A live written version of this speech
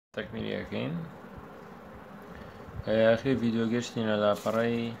تكميل يقين. أخير فيديو قشتنا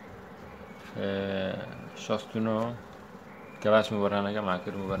لابري 69 كباس مبرهنة مع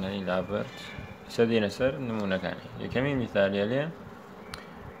كل مبرهنين لابرت سدينا سر نمونة كاني يكمل مثال يلي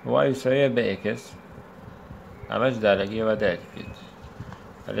واي يساوي بإكس عمش دالكي ودالك فيت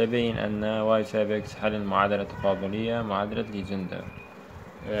اللي يبين أن واي يساوي بإكس حل المعادلة التفاضلية معادلة ليجندر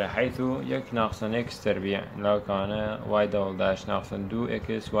حيث يك ناقصا اكس تربيع لو كان واي دبل داش ناقصا دو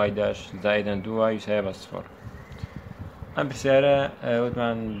اكس واي داش زائدا دو واي يساوي صفر. أم برسالة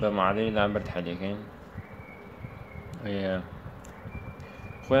وثمان بمعادلة لعم برتحليكين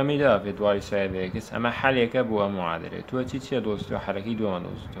خويا ميدا في واي يساوي اكس أما حليك بوا معادلة تو تشي دوستو حركي دو من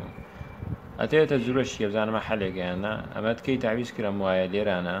دوستو أتى تجربة الشيء بزانا ما حليك أنا أما تكي تعبيش كرام واي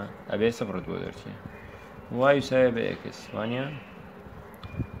لير أنا أبي صفر دو درتي واي يساوي باكس وانيا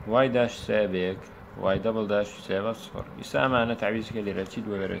واي داش يساوي واي دبل داش يساوي صفر يساوي معنا تعبيز كلي رتشيد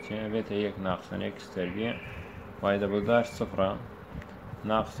ولا رتشين بيت هيك ناقصا اكس تربيع واي دبل داش صفرة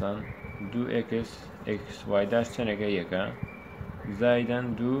ناقصا دو اكس واي داش تنكا يكا زايدا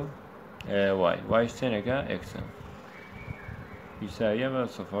دو واي تنكا اكس يساوي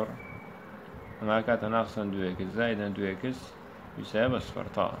صفر مع كاتا ناقصا دو اكس زايدا دو اكس يساوي صفر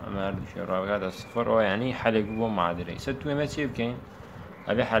طا اما هردو شي رابقات الصفر ويعني حلق بو معادلة ستو ما تسيب كين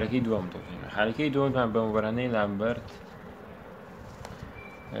أبي حركي دوم توفين حركي دوم كان بمبرهني لامبرت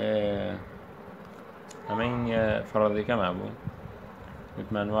همين فرضي كم أبو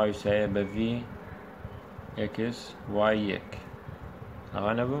مثل واي يساوي بفي إكس واي يك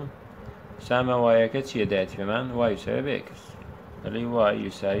أغانا بو سامة واي إكس يدات فمان واي يساوي بإكس اللي واي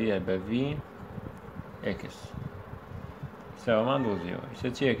يساوي بفي إكس سوا ما ندوزيو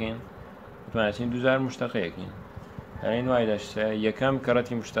يساتيكين مثل دوزار مشتقيكين يعني واي داش يكم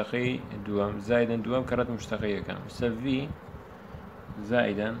كرتي مشتقي دوم زائدا دوم كرت مشتقي يكم في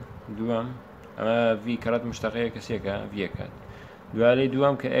زائدا دوم اما في كرت مشتقي كسيكا في يكاد دوالي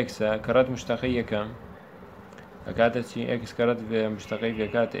دوم كاكس كرت مشتقي يكم اكاتت شي اكس كرت مشتقي في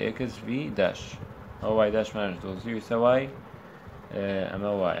كات اكس في داش او واي داش ما نجدوزي يساوي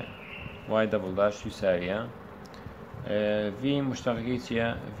اما واي دبل داش يساوي في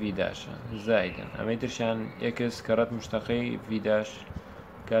مشتقيتيا في داش زائدا اما يدرشان اكس كرت مشتقي في داش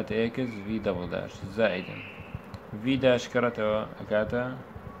كات اكس في دبل داش زائدا في داش كرت كاتا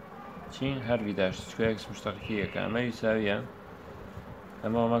چين هر في داش شكو اكس مشتقية كاما يساوي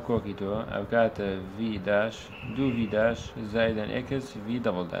اما ما كوكيتو او كات في داش دو في داش زائدا اكس في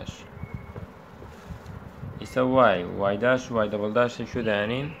دبل داش يساوي واي داش واي دبل داش شو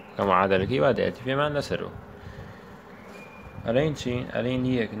دانين كمعادلة كي واداتي في مان لسرو ألين شي ألين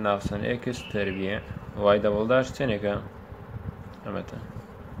يك ناقصا إكس تربيع واي دبل داش تنكا أمتا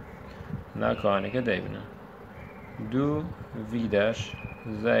ناكوانكا دايبنا دو في داش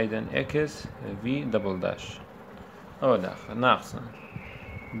زائدا إكس في دبل داش أو داخل ناقصا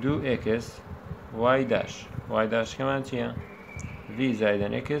دو إكس واي داش كمان تيا في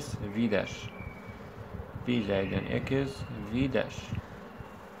زائدا إكس في داش في زائدا إكس في داش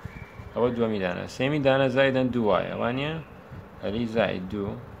أو دو ميدانا سيمي دانا زائدا دو واي أوانيا ألي زائد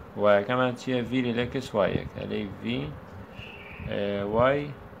دو واي كمان تشي في للإكس واي ألي في واي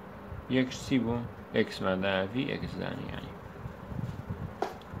يكسبو إكس معناها في إكس داني يعني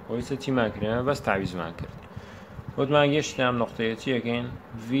ويسا تي ما كرنا بس تعويز ما كرت وما جيش نعم نقطة تي كين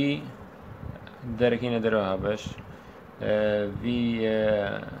في دركين دروها باش في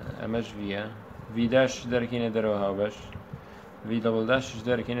أمش فيها في داش دركين دروها باش في دبل داش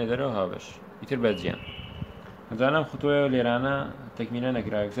دركين دروها باش يتر بادزيان زانم خطوة ليرانا تكميلا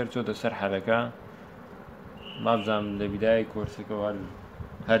نكرا أكثر تود سر حركة ما بزام لبداية كورسك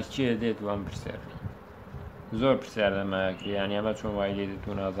هرچی ديت وان برسالة زور برسالة ما أكري يعني أما شون وايد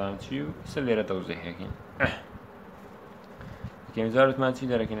ديتون أظام تشيو سليرة توضيح يكين كم زارت ما تشي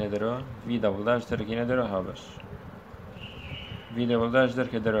دركين درو في دبل داش دركين درو هابش في دبل داش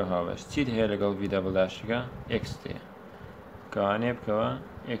درك درو هابش تشيد هي لقل في دبل داش كا إكس تي كوانيب كوا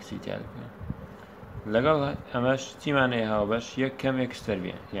إكس يتالك لقل أماش تي معنى هابش يك كم إكس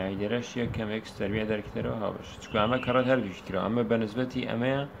تربيع يعني درش يك كم إكس تربيع درك درو هابش تشكو أما كرات هردوش كرا أما بالنسبة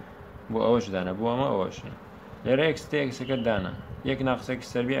أما بو أوش دانا بو أما أوش ليرة إكس تي إكس كد دانا يك ناقص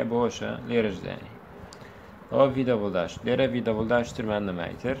إكس تربيع بوشة ليرش داني أو في دبل داش ليرة في دبل داش تر معنى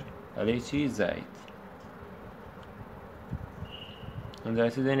مايتر عليه شي زائد عندها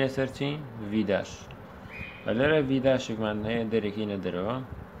تدين يسرتي في داش ليرة في داش معنى دركين درو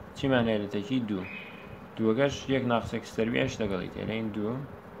چی معنی لتکی دو گش یک ناقص اکس تربیعش لگلیت الان دو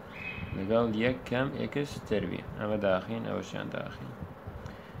لگل یک کم اکس تربیع اما داخین اوشان داخین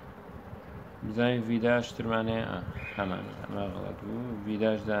بزانین في داش ترمانه همان ما غلط بوو في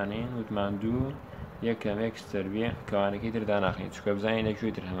داش دانین وتمان دوو یەکەم ئێکس تەربیع کەوانەکەی تر داناخین چکە بزانین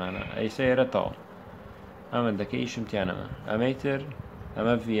لەکوێ تر هەمانە ئەیسە ئێرە تەواو ئەمەندەکە ئیشم تیانەمە ئەمەی تر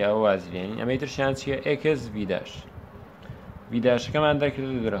ئەمە في ئەوە وازیێنین ئەمەی ترشیان چییە ئێکس في داش في داشەکەمان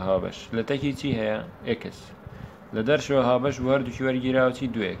دەکرد درە هاوبەش لە تەکی چی هەیە ئێکس لە دەرشەوە هاوبەش بۆ هەردووکی وەرگیراوەتی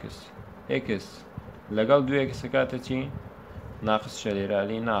دوو ئێکس ئێکس لەگەڵ دوو ئێکس کاتە چی ناقص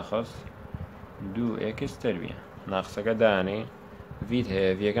شەلێرالی ناقص دوو ئێکس تەربیع ناقسەکە دانێ ڤیت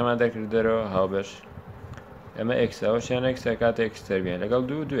هەیە ڤیەکەمان دەکرد دەرەوە هاوبەش ئەمە ئێکس ئەوەشیان ئێکسە کاتە ئێکس تەربیع لەگەڵ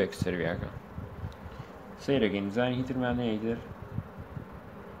دوو ئێکس تەربیعەکە سەیرەکەین بزانین هیتر مانەیە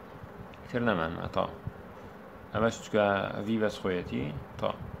تر نەمانمە تا ئەمەش چکە ڤی بەس خۆیەتی تا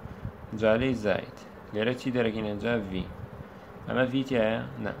جالەی زایت لێرە چی دەرەکەین ئەنجا ڤی ئەمە ڤیتیایە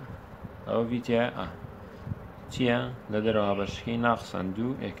نە ئەوە ڤیتیایە چییە لە دەرەوە هاوبەشەکەی ناقسەن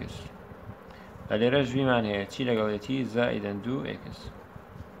دوو ئێکس لێرەش ڤیمان هەیە چی لەگەڵێتی زائیدەن دوو ئێکس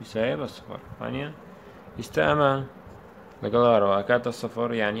ویسایە بە سفر وانە ئیستا ئەمە لەگەڵ ئەوەوە کاتە سفر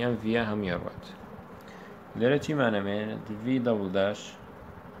یعنی ئەم ڤیە هەمووی ڕوات لێرە چیمانەمێنێت ڤی دەبڵ داش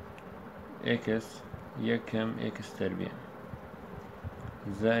ئێکس یەکەم ئێکس تەربیع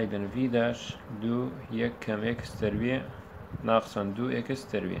زائیدەن ڤی داش دوو یەکەم ئێکس تەربیع ناقسەن دوو ئێکس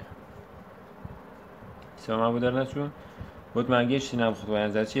تەربیع سەما بۆ دەرنەچوو وتمان گەیشتی نام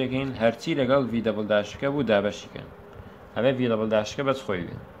خوتوایان زا چیەکەین هەرچی لەگەڵ ڤی دەبڵ داشەکە بوو دابەشیکەن ئەبێ ڤی دەبڵ داشەکە بەچ خۆی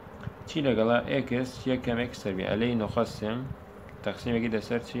بێ چی لەگەڵا ئێکس یەکەم ئێکس تەربیع ئەلەی نۆخەستێم تەقسیمێکی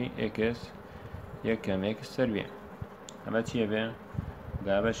دەسەر چی ئێکس یەکەم ئێکس تەربیع ئەمە چیە بێ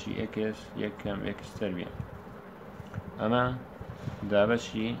دابەشی ئێکس یەکەم ئێکس تەربیع ئەمە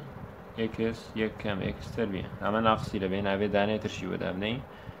دابەشی ئێکس یەکەم ئێکس تەربیع ئەمە ناقسی لەبێ نابێ دانێترشی وە دابنەی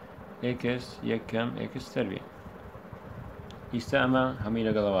ئێکس یەکەم ئێکس تەربیع ئیستا ئەمە هەمووی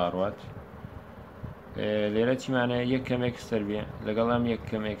لەگەڵەوە ڕوات لێرە چیمانەیە یەکەم ئێکس تەربیع لەگەڵ ئەم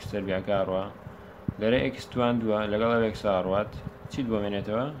یەکەم ئێکس تەربیعەکە ڕوا لەرە ئێکس توان دووە لەگەڵ ئەو ئێکسا ڕوات چیت بۆ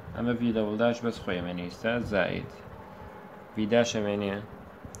مێنێتەوە ئەمە ڤی دەبڵ داش بەس خۆی ئەمێنێ ئیستا زائید ڤی داش ئەمێنێ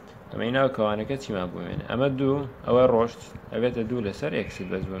ئەمەی ناو کەوانەکە چیمان بۆ مێنێ ئەمە دوو ئەوە ڕۆشت ئەبێتە دوو لەسەر ئێکست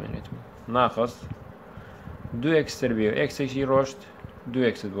بەس بۆ مێنێتەوە ناقص دوو ئێکس تەربیع و ئێکسێکی ڕۆشت دوو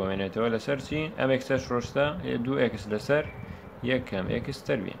ئێکست بۆ مێنێتەوە لەسەر چی ئەم ئێکسەش ڕۆشتە دوو ئێکس لەسەر یەکەم ئێکس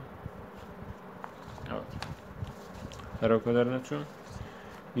تەربیع هەرۆکە دەرنەچوو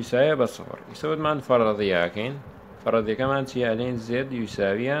یوسایە بە سفر ئیستا وتمان فەرەضیەکەین فەرەضیەکەمان چیە ئەلێن زێد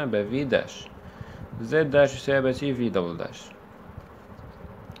یوساویە بە ڤی داش زێد داش یوسایە بە چی ڤی دەبڵ داش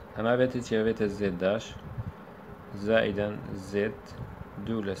ئەمە بێتە چی بێتە زێد داش زائیدەن زێد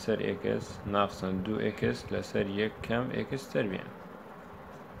دوو لەسەر ئێکس ناقسەن دوو ئێکس لەسەر یەکەم ئێکس تەربیع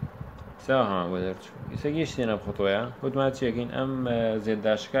ساوە هەمان بۆ دەرچوو ئیستا گەیشتێنە بخۆتۆیە وتمان چیەکەین ئەم زێد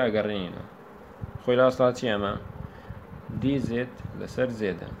داشەکە ئەگەڕێنینەوە خۆی ڕاستە چی ئەمە دی زێد لەسەر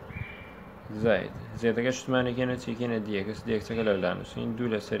زێدە زاید زێدەکە شتمانێکێنە چیکێنە دیەکەس دیەکسەکە لەو لانووسین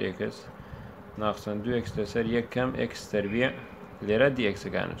دوو لەسەر ئێکس ناقسەن دوو ئێکس لەسەر یەکەم ئێکس تەربیع لێرە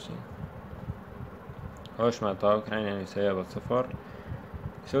دیەکسەکە نووسین ئەوەشمان تاواکرانیان ئیسایە بە سفر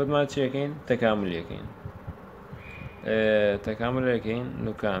سەوتمان چیەکەین تەکاملیەکەین تەکاملەکەین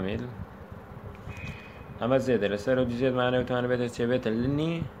نوکامیل ئەمە زێدە لەسەر ئەو زێدمانەوەتوانە بێتە چێ بێتە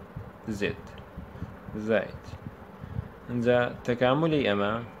لنی زێد زاید اینجا تەکاملی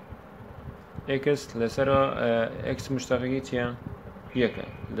ئەمە ئێکس لەسەرەوە ئێکس مشتەقەکەی چییە یەکە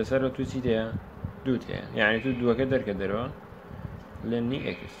لەسەرەوە تو چی تەیە دوو تەیە یعنی تو دووەکە دەرکە دەرەوە لنی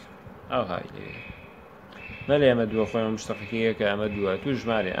ئێکس ئەو های لێ نەڵێ ئەمە دووە خۆی مشتەقەکەی یەکە ئەمە دووە تو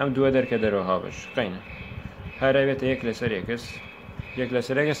ژمارێ ئەم دووە دەرکە دەرەوە هاوبەش قەینە هەرە بێتە یەک لەسەر ئێکس یەک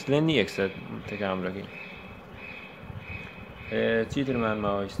لەسەر ئێکس لنی ئێکسە تەکاملەکەی چیترمان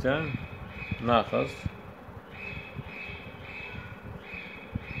ماوەیستە ناقص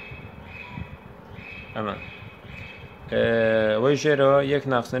ئەمە وەی ژێرەوە یەک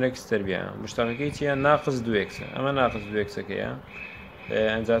ناقسەن ئێکس تەربیع مشتەقەکەی چییە ناقص دوو ئێکسە ئەمە ناقص دوو ئێکسەکەیە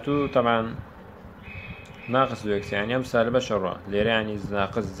ئەنجا تو تەمان ناقص دوو ئێکس یعنی ئەم سالبە شەڕە لێرە ینی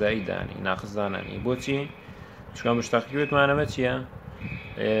ناقص زایدانی ناقص دانانی بۆچی چکە مشتەقەکەی وتمانەمە چییە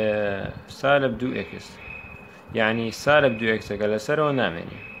سالب دوو ئێکس یعنی سالب دوو ئێکسەکە لەسەرەوە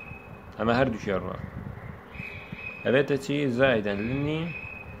نامێنی ئەمە هەردووشی ڕوە ئەبێتە چی زایدەن لنی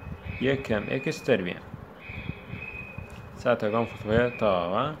یەکەم ئێکس تەربیع ساتەکەم خۆتوەیە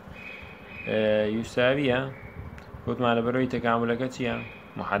تەواوە یوساویە وتمانە بەرەوەی تەکاملەکە چییە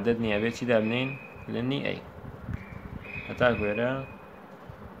محەدەد نییە بێت چی دابنین لنی ئەی هەتا گوێرە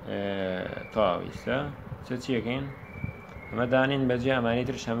تەواویستە چیەکەین ئەمە دانین بەجێ ئەمانی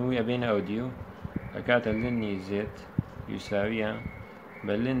ترش هەمووی ئەبێنە ئەو دی و ئەکاتە لنی زێت یوساویە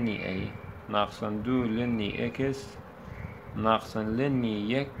بە لنی ئەی ناقصا 2 لني اكس ناقصا لني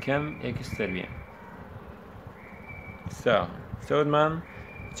 1 كم اكس تربيع سەودمان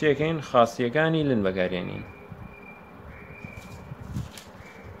چێکەین خاستیەکانی لن بەکارێنین.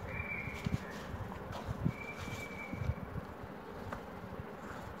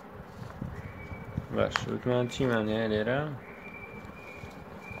 باش وتمان چیمان هەیە لێرە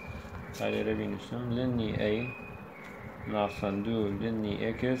تا لێرە بینوسم لنی ئەی ناقصان 2 لنی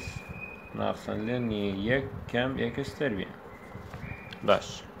ئێکس ناقصان لنی 1 کەم ئێکس تربیع. باش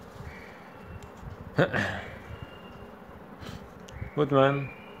وتمان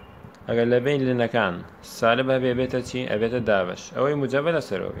ئەگەر لە بین لنەکان سالب هەبێ بێتە چی ئەبێتە دابش ئەوەی موجەبە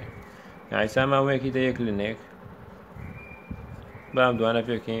لەسەرەوە بێ یاعیسا ماوەیەکی دە یەک لنێک با ئەم دوانە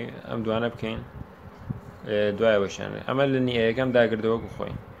پێکەین ئەم دوانە بکەین دوایەوەشان ئەمە لنی ئەیەکەم داگردەوەکو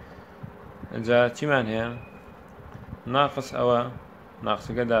خۆی ئەجا چیمان هەیە ناقص ئەوە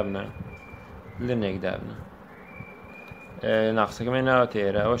ناقسەکە دابنە لنێک دابنە ناقسەکەمە ناوەتە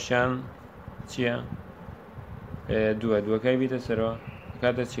ئێرە ئەوەشیان چییە دووەکەی بیتە سەرەوە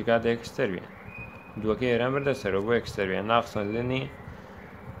کاتە چی کاتە ئێکستەرویە دووەکەی ئێران بردە سەرەوە بۆ ئێکستەرویە ناقسن لنی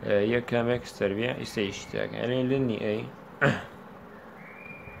یەک کەم ئێکستەرویە ئیسەیشتیاکە ئەلێن لنی ئەی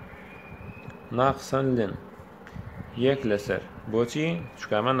ناقسن لن یەک لەسەر بۆچی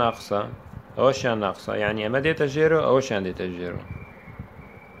چکامە ناقسە ئەوەشیان ناقسە یعنی ئەمە دێتە ژێرۆ ئەوەشیان دێتە ژێرۆ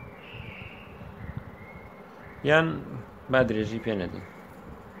یان با درێژی پێ نەدەین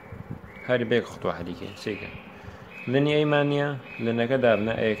هەری بێک خوتوە حەلیکە سێکە لنی ئەیمان نییە لنەکە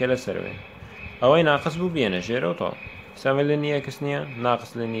دابنە ئەیەکە لەسەرەوەی ئەوەی ناقص بوو بێنە ژێرۆ تۆ سەمە لنی یەکس نییە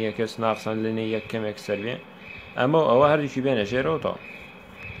ناقص لنی یەکەس ناقسان لنی یەک کەم ئێکسەروێ ئەمە ئەوە هەردووکی بێنە ژێرۆ تۆ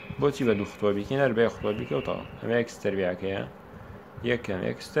بۆچی بە دوو خوتوە بیکەین هەر بێ خوتوە بیکەوتەوە ئەمە ئێکستەرویەکەیە یەک کەم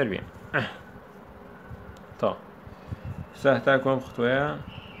ئێکستەروێ تا سەهتا کۆم خوتوەیە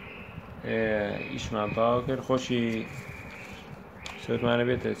ئیشمان تاوا کرد خۆشی سەوتمانە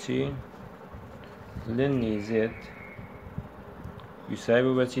بێتە چی لنی زێت یوسای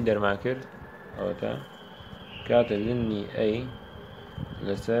بوو بەچی دەرما کرد ئەوەتە کاتە لنی ئەی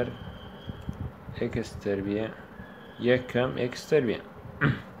لەسەر ئێکس تربیە یەک کەم ئێکس تربیە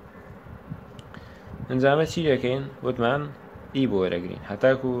ئەنجامە چی دەکەین وتمان ئی بۆ وەرەگرین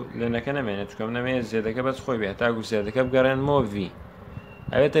هەتاکو لنەکە نەمێنێت چکەم نەمێنێت زێدەکە بەس خۆی بێ هەتاکو زێدەکە بگەڕێنمەوە ڤی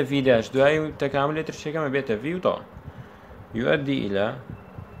ئەوێتە ڤی داش دوای و تەکاملی ترشەکەمە بێتە ڤی و تەواو یؤدی ئیلا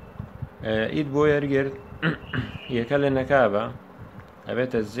ئیت بۆ وەرگرت یەکە لنەکە بە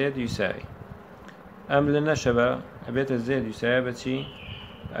ئەبێتە زێد یوساوی ئەم لنەشە بە ئەبێتە زێد یوسایە بەچی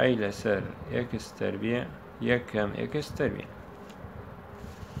ئەی لەسەر ئێکس تربیە یەک کەم ئێکس تربیە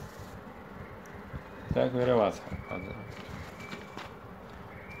تاک وێرە واضحە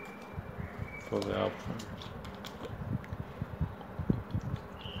فۆزی ئاو بخۆم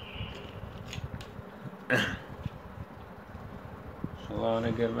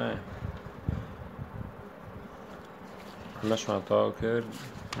شڵاوانە گەرمایە مەشمان تاوا کرد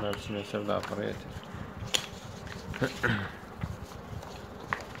مابچینە سەر داپەڕێتە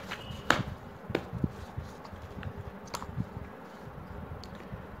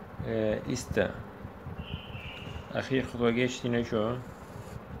ئیستا ئەخیر خوتوە گەیشتینە شۆ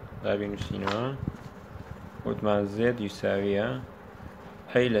دابینوسینەوە وتمان زێد یوساویە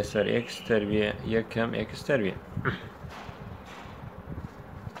ئەی لەسەر ئێکس تربیە یەک کەم ئێکس تربیە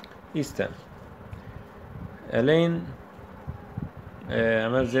ئیستا ئەلێن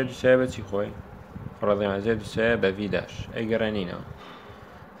ئەمە زێد یوسایە بەچی خۆی فڕەضێمە زێد یوسایە بە ڤی داش ئەی گەڕێنینەوە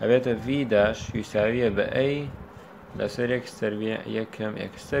ئەبێتە ڤی داش یوساویە بە ئەی لەسەر ئێکس تربیە یەک کەم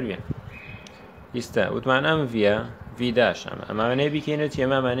ئێکس تربیە ئیستا وتمان ئەم ڤیە ڤی داش ئەمانەی بیکەینە چی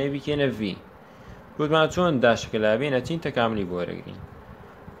ئەمانەی بیکەینە ڤی وتمان چۆن داشەکە لابێنە چین تەکاملی بۆ وەرەگرین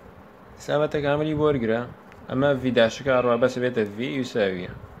سامە تەکاملی بۆ وەرگرە ئەمە ڤی داشەکە ڕوا بەسە بێتە ڤی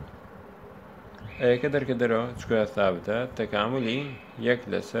یوساویە ئەیەکە دەرکە دەرەوە چکە ثابتە تەکاملی یەک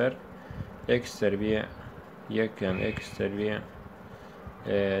لەسەر ئێکس تربیە یەک کەم ئێکس تربیە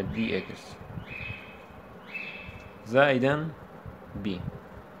دی ئێکس زائیدەن بی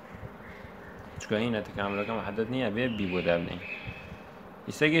چکە هینە تەکاملەکە محەدەد نییە بێ بی بۆ دابنین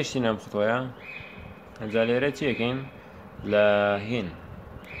ئیستا گەشتین ئەم خوتوەیە ئەجا لێرە چیەکەین لە هین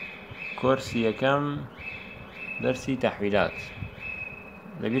کۆرسی یەکەم دەرسی تەحویلات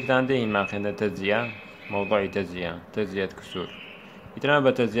لەبیرتان دەهینمان خوێندە تەجزیە مەوضوعی تەجزیەت کسوور ئیترا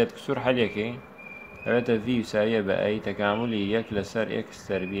بە تەجزیەت کسوور حەلێکی ئەوێتە ڤی یوساویە بە ئەی تەکاملی یەک لەسەر ئێکس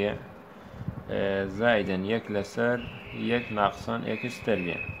تربیە زائیدەن یەک لەسەر یەک ناقسان ئێکس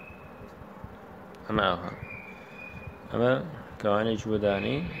تربیە ئەمە ئەوها ئەمە کەوانێکی بۆ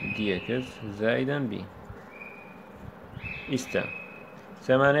دانی دی ئێکس زائیدەن بی ئیستا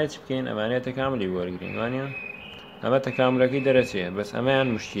سەمانەیە چ بکەین ئەمانەیە تەکاملی وەرگین وانە ئەمە تەکاملەکەی دەرەچێ بەس ئەمەیان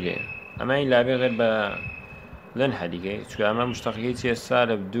مشکلەیە ئەمەی لابێ غێر بە لەن حەلیگەی چکە ئەمە مشتەقەکەی چیە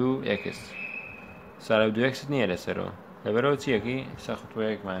سالب 2 ئێکس سالب 2 ئێکست نییە لەسەرەوە لەبەرەوە چیەکەی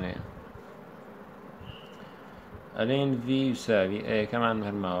سەختوەیەکمانەیە ئەلێن V يساوي ئەیەکەمان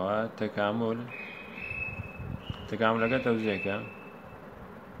هەرماوە تەکاملەکە تەوزیەکە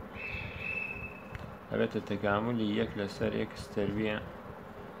ئەبێتە تەکاملی 1 لەسەر x تەربیع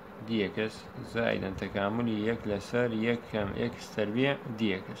dx زائدا تەکاملی 1 لەسەر 1 کەم x تەربیع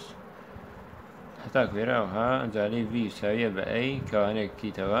dx هەتا کوێراوها جالی V يساويە بە a کەوانەیە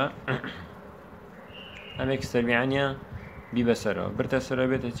کیتەوە ئەم x تەربیعانیە بی بەسەرەوە برتە سەرەوە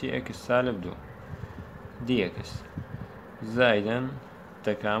بێتە چی x سالب 2 dx زائدا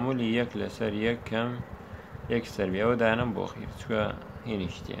تەکاملی 1 لەسەر 1 کەم x تەربیع ئەوە دانم بۆ خیر چکە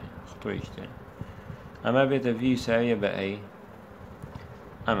هێنیشتێ خۆیشتێ ئەمە بێتە V يساويە بە a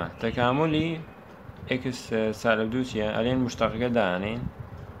ئەمە تەکاملی x سالب 2 چیە ئەلێن مشتەقەکە دانین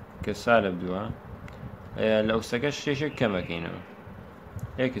کە سالب 2 لە ئەوسەکە شتێشێک کەمەکەینەوە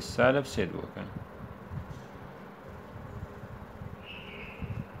x سالب 3 بووەکە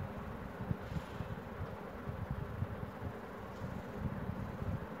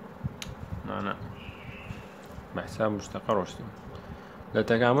بەحساب مشتەقە ڕۆشتین لە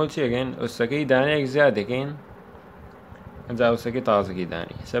تەکامل چیەکەین ئەوسەکەی دانەیەک زیاد دەکەین ئەجا ئەوسەکەی تازەکەی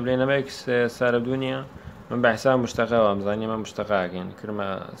دانی سەب لێنەمە x سالب 2 نییە من بەحساب مشتەقەوە ئەمزانی ئەمە مشتەقاکەین کردمە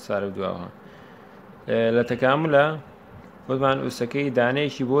سالب 2ەوە لە تەکاملە وتمان ئوسەکەی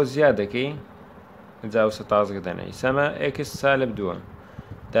دانەیەکی بۆ زیاد دەکەی ئەجا ئەوسە تازەکە دەنێی سەمە x سالب 2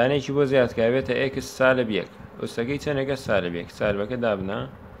 دانەیەکی بۆ زیاد کاوێتە x سالب 1 ئوسەکەی چەندێکە سالب 1 سالبەکە دابنە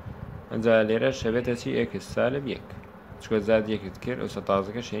ئەجا لێرە شەبێتە چی x سالب 1 چکە زاد یەکت کرد ئەوسە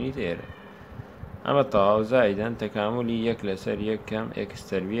تازەکە شێنیت ئێرە ئەمە تەواو زائیدەن تەکاملی 1 لەسەر 1 کەم x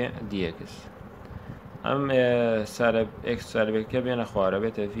تەربیع dx ئەم سالب x سالب 1 کە بێنە خوارە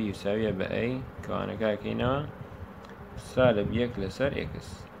بێتە V يساويە بە a کەوانەکەکەینەوە سالب 1 لەسەر x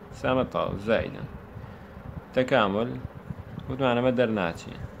سامە تەواو زائیدەن تەکامل وتمان ئەمە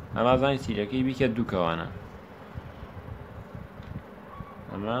دەرناچێ ئەمە زانی تیرەکەی بیکە دوو کەوانە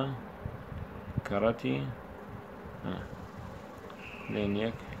ئەمە کەڕەتی لێن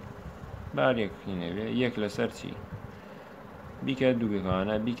 1 بار 1 هینەوێ 1 لەسەر چی بیکە دوو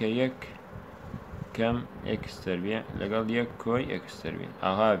کەوانە بیکە 1 کەم x تەربیع لەگەڵ 1 کۆی x تەربیع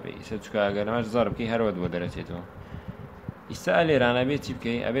ئاها بێ ئیسە چکە ئەگەرمەش زەڕ بکەی هەروە بۆ دەرەچێتەوە ئیستا لێرانە بێت چی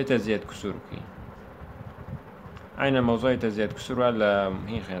بکەی ئەبێتە زێت کوسور بکەی عینە مەوزوعی تەزیێت کوسوروە لە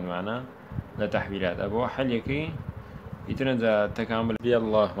هین خوێنوانە لە تەحویلات ئەبەوە حەلێکی ئیترەنجا تەکامل بێ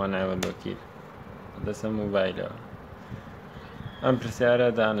الله وەنعم الوەکیل دەسم موبایلەوە ئەم پرسیارە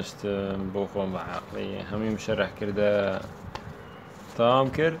دانیشتم بۆ خۆم بە عەقڵی هەمووی مشەرەح کردە تەواو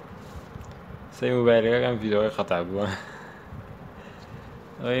کرد سەی موبایلەکەم ڤیدیۆی خەتا بووە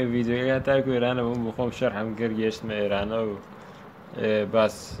ئەوەی ڤیدیۆیەکە تاکو ئێرانە بووم بۆ خۆم شەرحم کرد گەیشتمە ئێرانە و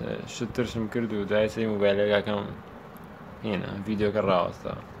باس شترشم کرد و دوای سەی موبایلەکەم هێنا ڤیدیۆکە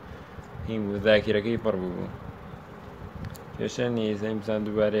ڕاوەستەوە هین بوو ذاکیرەکەی پڕ بوو کێشە نیە سەی بزان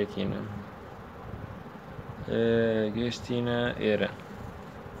دووبارەیەکینە گەشتینە ئێرە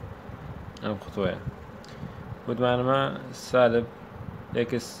ئەم خۆتۆیە وتمانمە سالب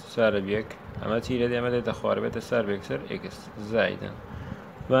x سالب 1 ئەمە چی لە دێمە دێتە خوار بێتە سالب یەکسەر x زائیدەن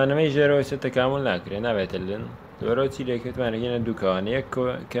وانەمەی ژێرەوەی سە تەکامل ناکرێ نابێتە لەن دووەرەوە چی لێکەوتوانەگەینە دووکەوانە 1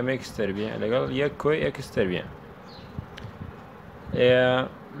 کەم x تەربیع لەگەڵ 1 کۆی x تەربیع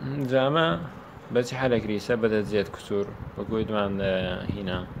جامە بەچی حەلەکریسە بەدە زێت کوسور وەکویتمان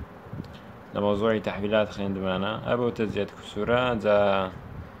هینا لە مەوزوعی تەحویلات خوێندمانە ئەبەو تەزیێت کوسورە جا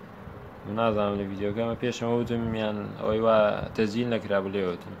نازانم لە ڤیدیۆکەمە پێشەمە وتم یان ئەوەی وا تەزیین نەکرا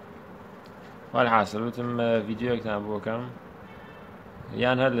بلێوتم والحاصل وتم ڤیدیۆیەکتان بۆکەم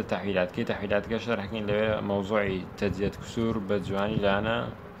یان هەر لە تەحویلات کەی تەحویلاتەکە شەرحەکەین لەوێ مەوزوعی تەزیێت کوسور بە جوانی لانە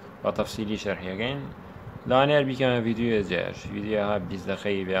بە تەفسیلی شەرحیەکەین لەوانەیە بیکەمە ڤیدیۆیە جێش ڤیدیۆها 20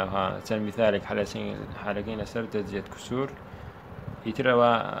 دقەی بێها چەند میثالێک حالەکەی لەسەر تەزیێت کوسور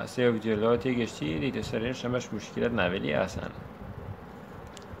ئیترەوە سێ ڤیدیۆ لەوە تێگەشتی دیتە سەرێش ئەمەش مشکلت نابێتی ئاسان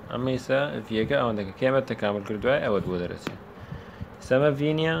ئەمە ئێستا ڤیەکە ئەوەندەکە کێمە تەکامل کردووە ئەوە بۆ دەرەچێت ئێستامە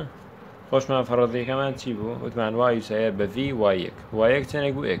ڤینیە خۆشمان فەڕەدەکەمان چی بوو وتمان وای وسایە بە ڤی وایەک وایەک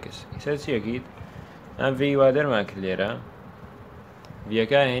چەندێک بوو ئێکس ئێستا چیەکەیت ئەم ڤی وا دەرمان کرد لێرە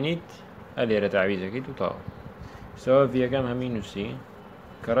ڤیەکە هێنیت لێرە تعویزەکەیت و تاوە ئێستاوە ڤیەکەم هەمی نووسی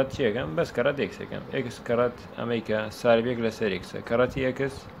کەڕەت چیەکەم بەس کەڕەت ئێکسەکەم ئێکس کەڕەت ئەمەیکە سالب 1 لەسەر ئێکسە کەڕەتی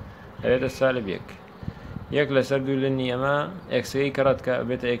ئێکس ئەوێتە سالب 1 1 لەسەر 2 لە نیەمە ئەکسەکەی کەڕەت کە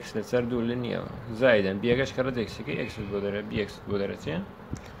بێتە x لەسەر 2 لە نیەوە زائیدەن بیەکەش کەڕەت ئەکسەکەی x بۆ دەرە bx بۆ دەرەچێ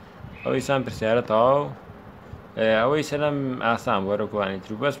ئەوەی سان پرسیارە تەواو ئەوەی سەرم ئاسان وەرەکوانی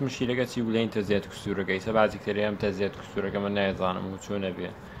تر بەس مشکلەکە چی بوو لە این تەزیات کستورەکەی سە بازی کتێریام تەزیات کستورەکە من نایزانم و چۆنە بێ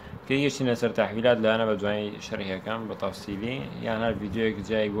کە یەشتینە سەر تحویلات لایەنە بە دوای شەرحەکەم بە تەفسیلی یان هەر ڤیدیۆیەک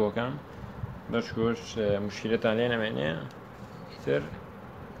جای بۆکەم بەشکۆش مشکلەتان لێ نەمێنێ تر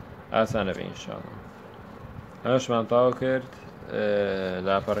ئاسانە بێ ئینشاڵڵا ئەمەشمان تاوا کرد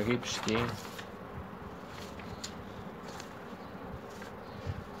لاپەڕەکەی پشتی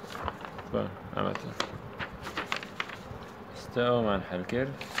ئەمەتە ئەومان حل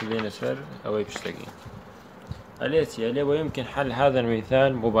کرد لێنە سەر ئەوەی پشتەکەی أليتي ويمكن حل هذا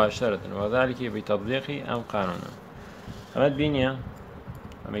المثال مباشرة وذلك بتطبيق أم قانون أمد بينيا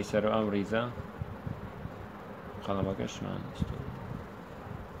أما يسروا أمريزا قلمك اشمان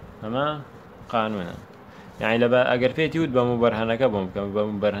أما قانونا يعني لبا أجر فيت يود بمبرهنك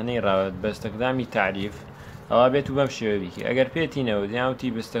بمبرهني راد باستخدام تعريف أو بيتو بمشي بيك أجر فيتي نود يعني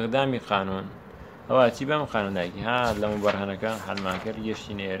باستخدام قانون أو أتي بم قانون دايك ها لمبرهنك حل معكر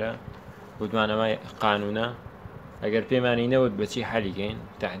يشتي نيرة ودمان ما قانونا ئەگەر پێمانی نەوت بەچی حەلیکەین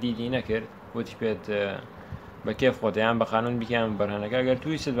تهدیدی نەکرد وتی پێت بە کێف خۆتیان بە قانون بیکەم بەرهەنەکە ئەگەر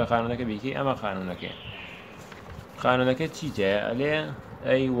تویست بە قانونەکە بیکی ئەمە قانونەکە چی جێ ئەلێ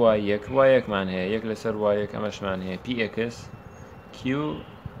ئەی وایەک وایەکمان هەیە 1 لەسەر وایەک ئەمەشمان هەیە px q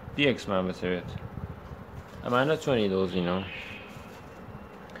pxمان بەسەوێت ئەمانە چۆنی دۆزینەوە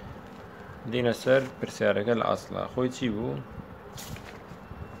دینە سەر پرسیارەکە لە ئەسڵا خۆی چی بوو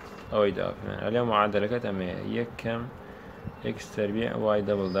أو إضافة على معادلات أمية يكم x تربيع y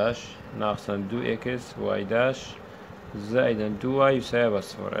دبل داش ناقصا 2x y داش زائدا 2y يساوي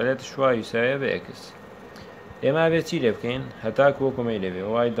صفر على شوي يساوي x إما بيتي لبكين هتاك وكم يلبي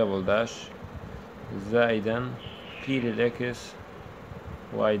y دبل داش زائدا p للx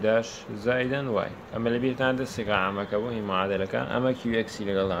y داش زائدا y أما اللي بيت عند السقاعة عما كوه معادلة أما qx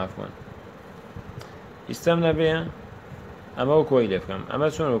لقل عفوا استمنا بها ئەمە وەکۆی لێ بکەم ئەمە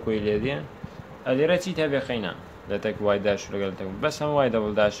چۆن وەکۆی لێ دێ ئەلێرە چی تا بێخەینا لە تەک وای داش لەگەڵ تەک بەس هەم وای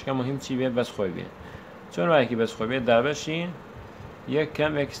دەبڵ داشەکە مهم چی بێ بەس خۆی بێ چۆن وایەکی بەس خۆی بێت دابەشی یەک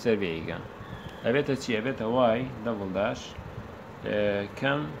کەم x تەربیعیگە ئەبێتە چی ئەبێتە وای دەبڵ داش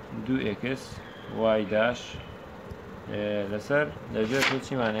کەم 2x وای داش لەسەر لەژێر تۆ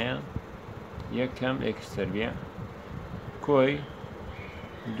چیمان هەیە یەک کەم x تەربیع کۆی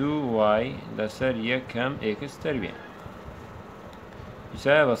 2y لەسەر یەک کەم x تەربیع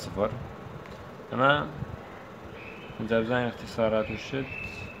يساوي صفر أما جابزان اختصارات الشد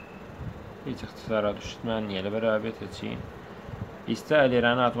هيت اختصارات الشد مانية لبرا بيتها تشي يستاهل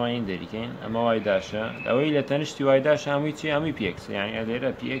إيرانات وين دريكين أما واي داشا أوي لتنشتي واي داشا أمي تشي أمي بي إكس يعني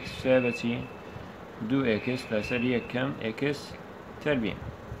أديرا بي إكس يساوي تشي 2 إكس لسر يكم إكس تربيع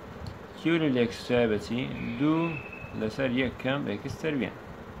كيو للإكس يساوي تشي 2 لسر يكم إكس تربيع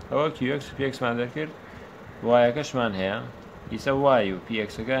أو كيو إكس بي إكس ما ذكر واي كش مان هي يساوي و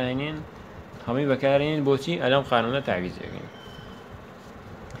px هنين همي بكارين بوتي ألم قانونة تعويض يكين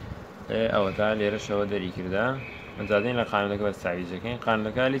أو تعالى رشوا دري كده مزادين لقانونة بس تعويض يكين قانونة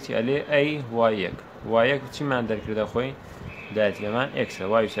كالتي عليه أي وايك تي ما عندك كده خوي دات كمان x y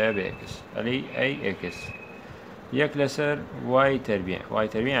يساوي x عليه أي x يك لسر y تربيع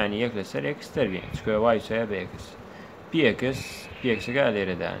يعني يك لسر x تربيع تكو y يساوي x px عليه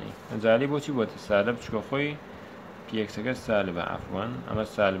رداني مزالي بوتي بوت السالب تكو خوي px سالبة عفوا أما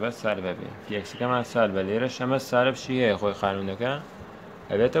سالبة بي px كمان سالبة ليرش أما السالب شي هي خوي قانونك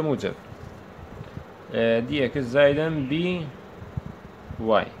أبيته موجب dx زائدا b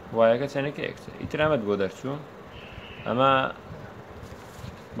y كتانك x يترامد بودرشو أما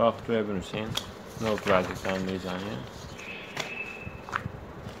باخدوه ابن حسين نوك بعد كان ميزانية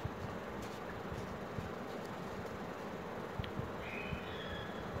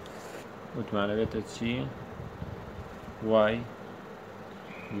وتمعنى بيته تشي y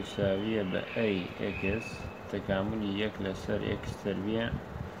يساوي بأي x تكاملي يك لسر x تربيع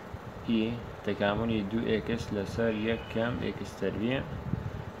p تكاملي 2x لسر يك كم x تربيع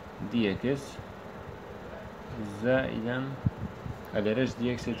dx زائدا هذا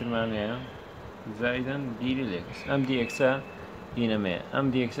dx يترمانها زائدا d للx أم dx هنا ما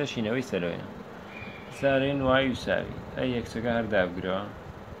أم dx شنوي سلوية سارين y يساوي أي x كهر داب قروا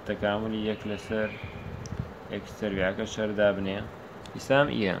تكاملي يك لسر x تربيع كشر دابنية يسام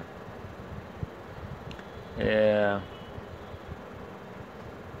إياه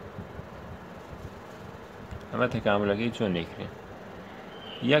أما تكاملك إيه شون نكري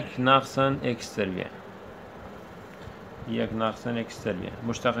يك ناقصا x تربيع يك ناقصا x تربيع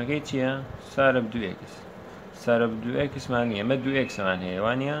مشتقك إيه سالب 2x سالب 2x معنیە مە 2x مان هەیە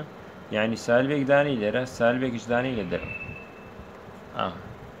وانە یعنی سالبێک دانی لێرە سالبێکیش دانی لە دەرەوە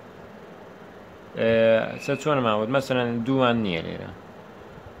چۆن ماوت مەسەرەن دووان نییە لێرە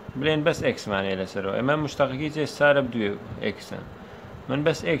بڵێن بەس x مان هەیە لەسەرەوە ئەمە مشتەقەکەی چێ سالب 2x من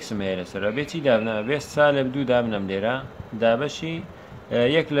بەس x هەیە لەسەرەوە بێتی دابنەوە بێ سالب 2 دابنەم لێرە دابەشی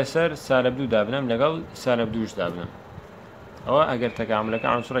یەک لەسەر سالب 2 دابنەم لەگەڵ سالب 2ش دابنەم ئەوە ئەگەر تەکاملەکە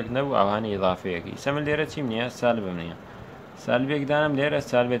عنسوڕێک نەبوو ئەوانەی ئیضافەیەکی ئیسا من لێرە چیم نییە سالبم نییە سالبێک دانم لێرە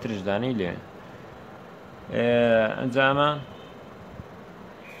سالبێترش دانی لێ ئەنجامە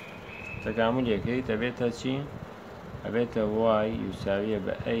تەکاملەکەی دەبێتە چی ئەبێتە y یوساویە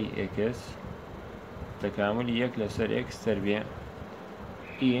بە ax تەکاملی 1 لەسەر x تربیع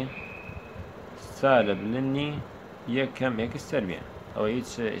ئی سالب لنی 1 کەم x تربیع ئەوە هیچ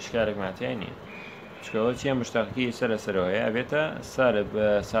ئشکالێک ماتیای نییە چکەوە چیە مشتەقەکەی سەرەوە هەیە ئەبێتە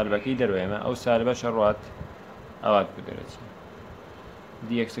سالبەکەی دەروێمە ئەو سالبەشە ڕات ئەوات بدرێت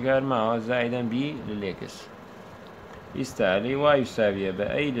دیەکسگار ماوە زائیدەن b لێکس ئیستالی y یوساویە بە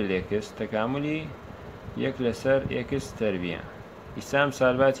a لێکس تەکاملی 1 لەسەر x تربیع ئیسام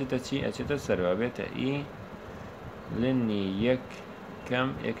سالباچێتە چی ئەچێتە سەرەوە بێتە ئی لنی 1 کەم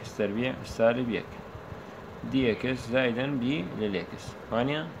x تربیع سالب 1 dx زائیدەن b لێکس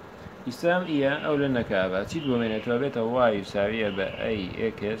وانە ئیسام ئیە ئەو لە نەکابە چی دومێنێتەوە بێتە y یوساویە بە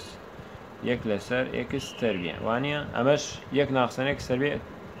ax 1 لەسەر x تربیع وانە ئەمەش 1 ناقسەن x تربیع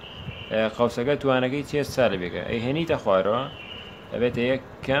قوسەکە توانەکەی چێ سالبێکە ئەی هێنیتە خوارەوە ئەبێتە 1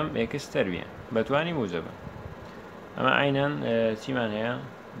 کەم x تربیع بەتوانی موزەبە ئەمە عینەن چیمان هەیە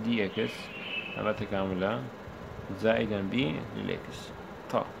dx ئەمە تەکاملە زائیدەن b لێکس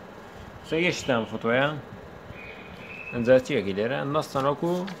تا سەگەشتام فۆتۆیە ئەنجا چیەکەی لێرە نەستەن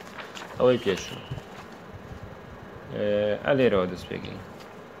وەکو ئەوەی پێشوو ئەلێرەوە دەست پێکەی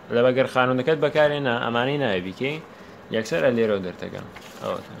لە بەگەر خانوونەکەت بەکارێنە ئەمانەی نایە بیکەی یەکسەر ئەلێرەوە دەرتەکەم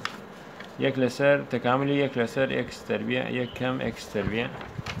ئەوەتە 1 لەسەر تەکاملی 1 لەسەر x تربیع 1 کەم x تربیع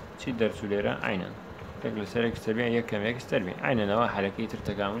چی دەرچوو لێرە عینەن 1 لەسەر x تربیع 1 کەم x تربیع عینەنەوە حەلەکەی تر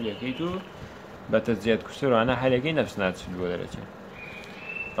تەکاملیەکەیت و بە تەجزیەت کوسەرانە حەلەکەی نەفس ناچێت بۆ دەرەچێت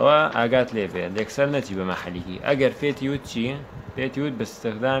ئەوە ئاگات لێ بێت یەکسەر نەچی بە مەحەلیکی ئەگەر پێتی وت چی پێتی وت بە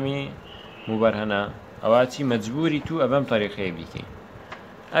استخدامی مبەرهەنە ئەوە چی مەجبوری تو ئەبەم تەریقەیە بیکەی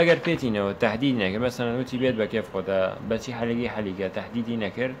ئەگەر پێتینەوە تهدید نەکرد مەسەڵەن وتی بێت بە کێف خۆدا بەچی حەلەکی حەلیکە تهدیدی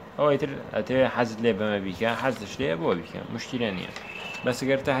نەکرد ئەوەی تر ئەتەوێ حەزت لێ بەمە بیکە حەزش لێ بۆ بیکە مشکلە نییە بەس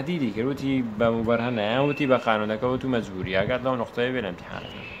ئەگەر تهدیدی کرد وتی بە مبەرهەنە یان وتی بە قانونەکە وت و مەجبوری ئاگات لەو نقطەیە بێ لە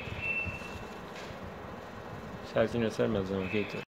ئیمتیحانەکە ساڵتینە سەر مەزەمەکەی تر